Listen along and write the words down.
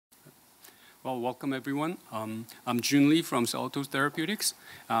Well, welcome everyone. I'm Joon from Cellatoz Therapeutics.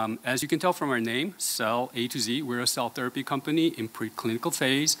 As you can tell from our name, Cell A to Z, we're a cell therapy company in preclinical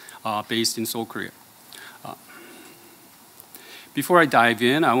phase based in Seoul, Korea. Before I dive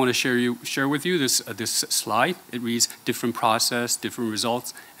in, I want to share with you this slide. It reads different process, different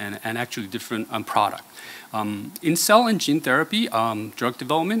results, and actually different product. In cell and gene therapy drug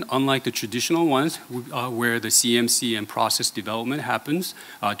development, unlike the traditional ones where the CMC and process development happens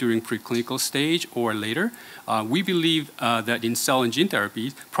during preclinical stage or later, we believe that in cell and gene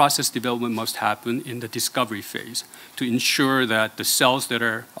therapy, process development must happen in the discovery phase to ensure that the cells that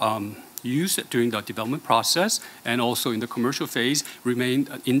are used during the development process and also in the commercial phase remain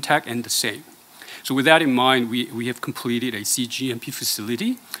intact and the same. So with that in mind, we have completed a cGMP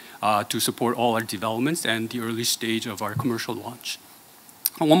facility to support all our developments and the early stage of our commercial launch.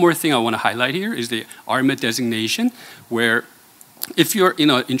 One more thing I want to highlight here is the RMAT designation, where if you're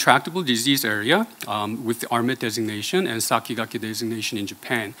in an intractable disease area with the RMAT designation and Sakigake designation in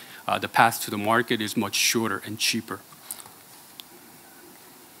Japan, the path to the market is much shorter and cheaper.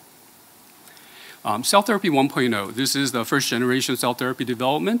 Cell therapy 1.0, this is the first generation cell therapy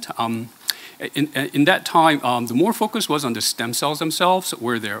development. In that time, the more focus was on the stem cells themselves,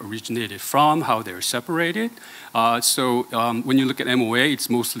 where they're originated from, how they're separated. So when you look at MOA, it's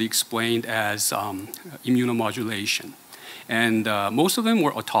mostly explained as immunomodulation. And most of them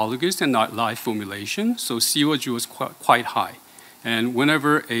were autologous and not live formulation, so COG was quite high. And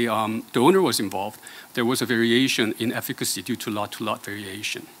whenever a donor was involved, there was a variation in efficacy due to lot-to-lot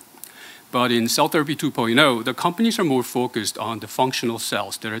variation. But in Cell Therapy 2.0, the companies are more focused on the functional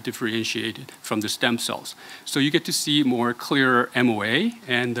cells that are differentiated from the stem cells. So you get to see more clearer MOA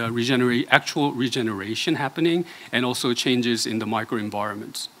and actual regeneration happening, and also changes in the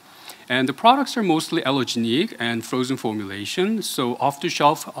microenvironments. And the products are mostly allogeneic and frozen formulation, so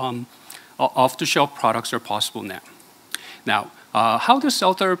off-the-shelf products are possible now. Now, how does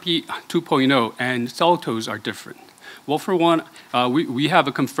Cell Therapy 2.0 and Cellatoz are different? Well, for one, we have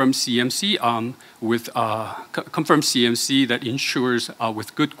a confirmed CMC confirmed CMC that ensures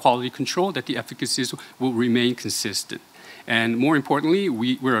with good quality control that the efficacies will remain consistent. And more importantly,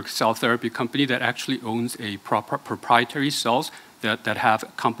 we're a cell therapy company that actually owns a proprietary cells that have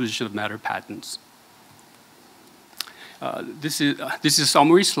composition of matter patents. This is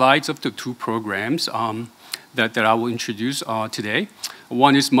summary slides of the two programs that I will introduce today.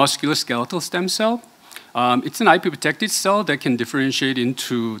 One is musculoskeletal stem cell. It's an IP-protected cell that can differentiate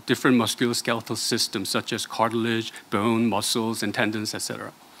into different musculoskeletal systems, such as cartilage, bone, muscles, and tendons,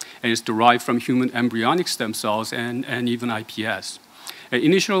 etc. And it's derived from human embryonic stem cells and even iPS. An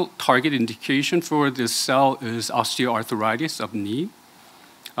initial target indication for this cell is osteoarthritis of knee.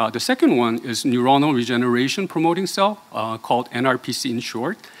 The second one is neuronal regeneration promoting cell, called NRPC in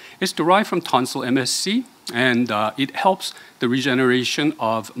short. It's derived from tonsil MSC, and it helps the regeneration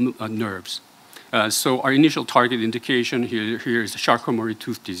of nerves. So our initial target indication here is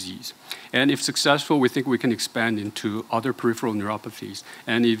Charcot-Marie-Tooth disease. And if successful, we think we can expand into other peripheral neuropathies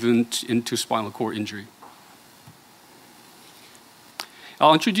and even into spinal cord injury.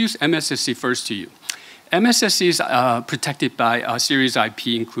 I'll introduce MSSC first to you. MSSC is protected by a series IP,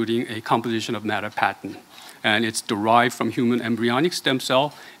 including a composition of matter patent. And it's derived from human embryonic stem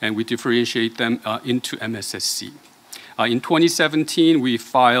cell, and we differentiate them into MSSC. In 2017, we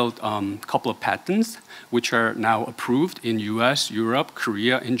filed a couple of patents, which are now approved in US, Europe,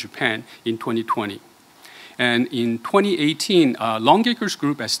 Korea, and Japan in 2020. And in 2018, Longacre's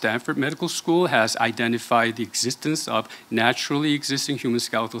group at Stanford Medical School has identified the existence of naturally existing human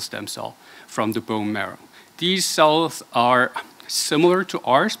skeletal stem cell from the bone marrow. These cells are similar to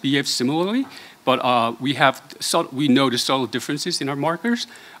ours, behave similarly, but we know the subtle differences in our markers,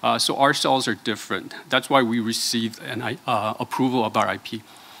 so our cells are different. That's why we received an approval of our IP.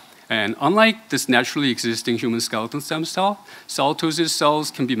 And unlike this naturally existing human skeletal stem cell, Cellatoz's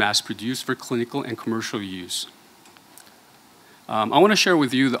cells can be mass-produced for clinical and commercial use. I want to share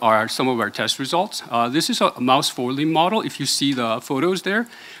with you some of our test results. This is a mouse forelimb model. If you see the photos there,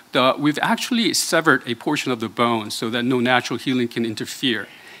 we've actually severed a portion of the bone so that no natural healing can interfere.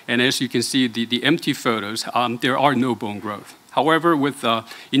 And as you can see, the empty photos, there are no bone growth. However, with the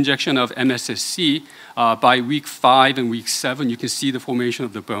injection of MSSC, by week 5 and week 7, you can see the formation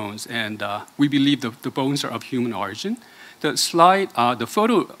of the bones. And we believe the bones are of human origin. The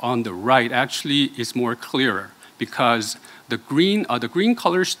photo on the right actually is more clearer because the green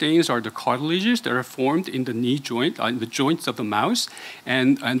color stains are the cartilages that are formed in the knee joint, in the joints of the mouse,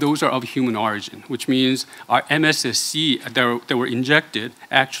 and those are of human origin, which means our MSSC that were injected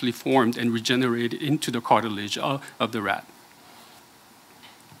actually formed and regenerated into the cartilage of the rat.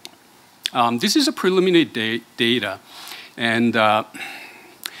 This is a preliminary data, and the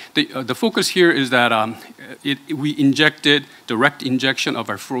focus here is that we injected direct injection of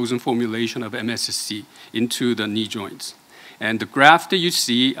our frozen formulation of MSSC into the knee joints. And the graph that you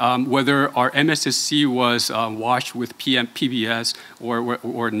see, whether our MSSC was washed with PBS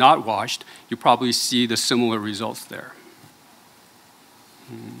or not washed, you probably see the similar results there.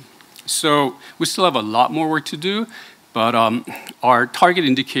 So we still have a lot more work to do, but our target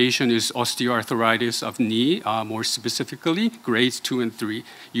indication is osteoarthritis of knee, more specifically grades 2 and 3,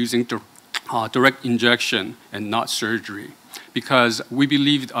 using direct injection and not surgery, because we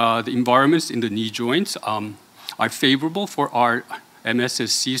believe the environments in the knee joints are favorable for our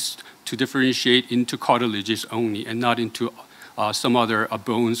MSSCs to differentiate into cartilages only and not into some other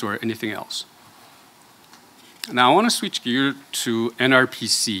bones or anything else. Now I want to switch gear to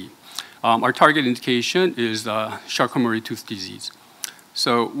NRPC. Our target indication is Charcot-Marie Tooth disease.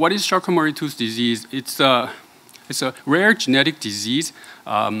 So what is Charcot-Marie Tooth disease? It's a rare genetic disease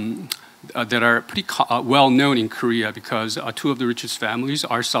that are pretty well known in Korea because 2 of the richest families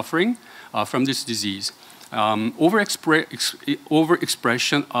are suffering from this disease.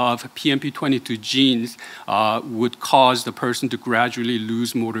 Overexpression of PMP22 genes would cause the person to gradually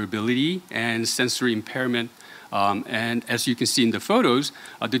lose motor ability and sensory impairment. And as you can see in the photos,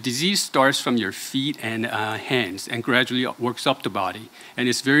 the disease starts from your feet and hands and gradually works up the body. And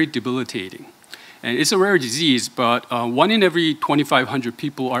it's very debilitating. And it's a rare disease, but 1 in every 2,500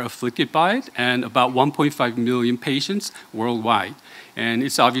 people are afflicted by it, and about 1.5 million patients worldwide. And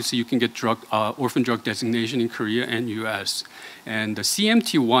it's obviously you can get orphan drug designation in Korea and US. And the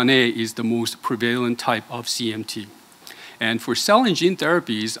CMT1A is the most prevalent type of CMT. And for cell and gene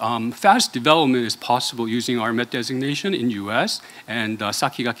therapies, fast development is possible using RMET designation in US and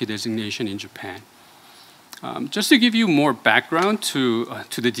Sakigake designation in Japan. Just to give you more background to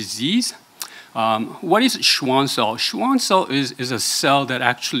the disease, what is Schwann cell? Schwann cell is a cell that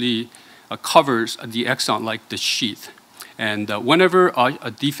actually covers the axon like the sheath. And whenever a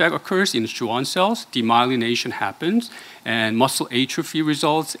defect occurs in Schwann cells, demyelination happens, and muscle atrophy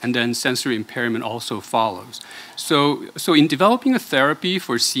results, and then sensory impairment also follows. So in developing a therapy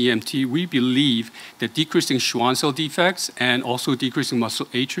for CMT, we believe that decreasing Schwann cell defects and also decreasing muscle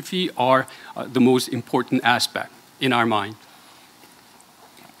atrophy are the most important aspect in our mind.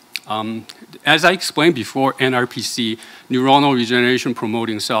 As I explained before, NRPC, neuronal regeneration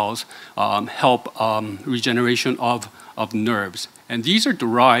promoting cells, help regeneration of nerves. And these are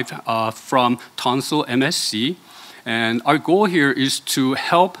derived from tonsil MSC. And our goal here is to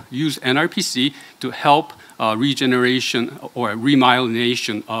help use NRPC to help regeneration or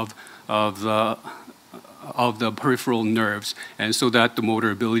remyelination of the peripheral nerves, and so that the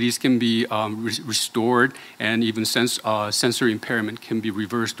motor abilities can be restored, and even sensory impairment can be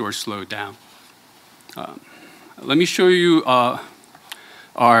reversed or slowed down. Let me show you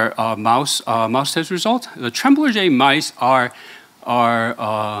our mouse test result. The Trembler-J mice are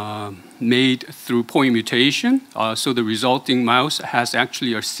made through point mutation, so the resulting mouse has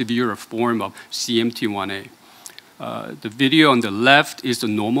actually a severe form of CMT1A. The video on the left is the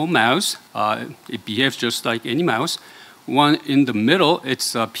normal mouse. It behaves just like any mouse. One in the middle,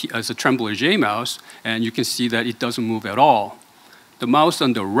 it's a Trembler-J mouse, and you can see that it doesn't move at all. The mouse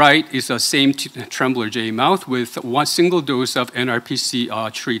on the right is the same Trembler-J mouse with 1 single dose of NRPC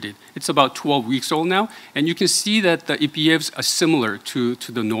treated. It's about 12 weeks old now, and you can see that it behaves similar to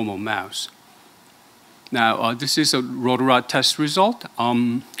the normal mouse. Now, this is a rotor-rod test result.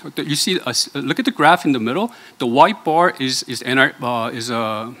 You see, look at the graph in the middle. The white bar is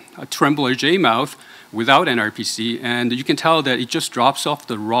a Trembler-J mouse without NRPC, and you can tell that it just drops off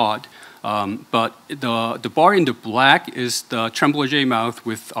the rod. But the bar in the black is the Trembler-J mouse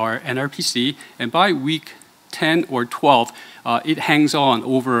with our NRPC, and by week 10 or 12, it hangs on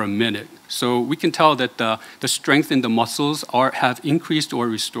over a minute. So we can tell that the strength in the muscles have increased or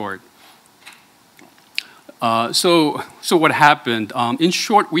restored. So what happened? In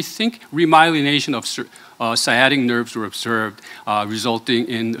short, we think remyelination of sciatic nerves were observed, resulting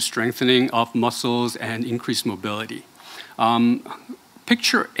in strengthening of muscles and increased mobility.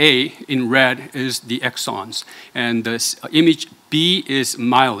 Picture A in red is the axons, and the image B is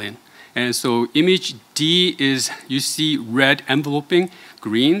myelin. And so image D is, you see red enveloping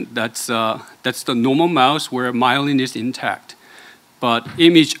green, that's the normal mouse where myelin is intact. But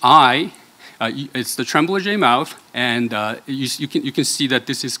image I, it's the Trembler-J mouse, and you can see that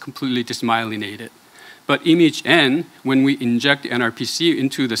this is completely dismyelinated. But image N, when we inject NRPC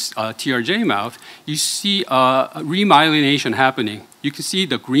into the TRJ mouse, you see remyelination happening. You can see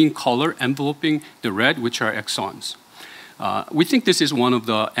the green color enveloping the red, which are axons. We think this is one of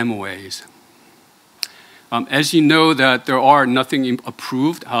the MOAs. As you know, that there are nothing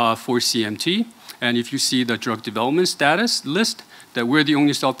approved for CMT, and if you see the drug development status list, that we're the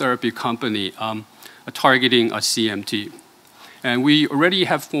only cell therapy company targeting a CMT. And we already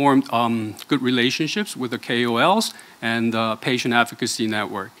have formed good relationships with the KOLs and the Patient Advocacy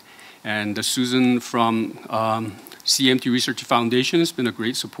Network. And Susan from CMT Research Foundation has been a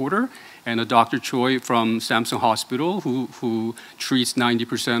great supporter, and Dr. Choi from Samsung Hospital, who treats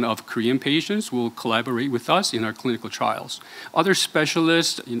 90% of Korean patients, will collaborate with us in our clinical trials. Other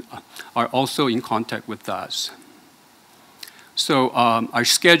specialists are also in contact with us. So our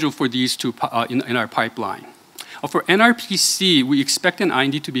schedule for these two in our pipeline. For NRPC, we expect an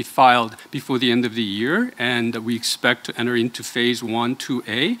IND to be filed before the end of the year, and we expect to enter into phase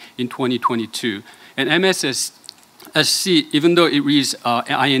 1/2A in 2022. And MSSC, even though it reads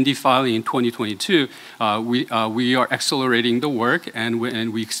IND filing in 2022, we are accelerating the work, and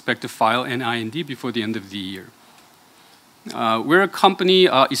we expect to file an IND before the end of the year. We're a company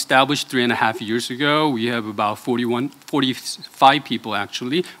established 3.5 years ago. We have about 45 people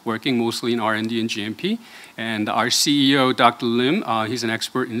actually working mostly in R&D and GMP. And our CEO, Dr. Lim, he's an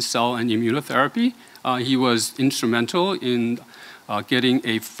expert in cell and immunotherapy. He was instrumental in getting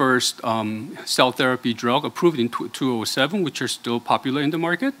a first cell therapy drug approved in 2007, which are still popular in the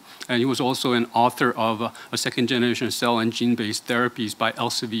market. And he was also an author of a second-generation cell and gene-based therapies by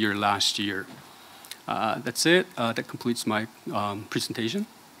Elsevier last year. That's it. That completes my presentation.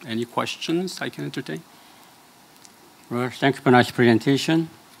 Any questions I can entertain? Well, thank you for a nice presentation.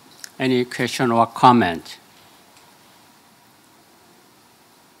 Any question or comment?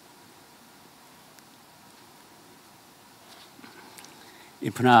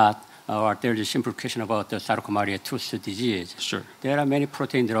 If not, there's a simple question about the sarcomania tooth disease. Sure. There are many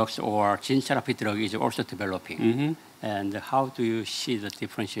protein drugs or gene therapy drug is also developing. Mm-hmm. And how do you see the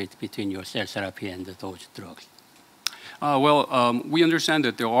differentiate between your cell therapy and those drugs? We understand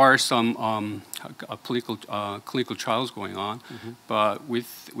that there are some clinical trials going on, but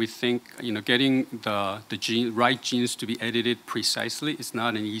we think getting the right genes to be edited precisely is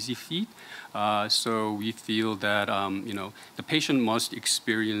not an easy feat. So we feel that the patient must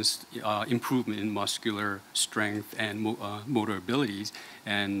experience improvement in muscular strength and motor abilities,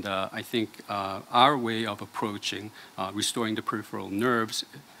 and I think our way of approaching restoring the peripheral nerves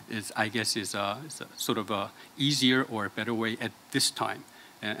is a sort of a easier or a better way at this time.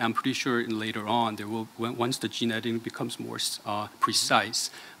 And I'm pretty sure later on, once the gene editing becomes more precise,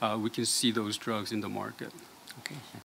 we can see those drugs in the market. Okay.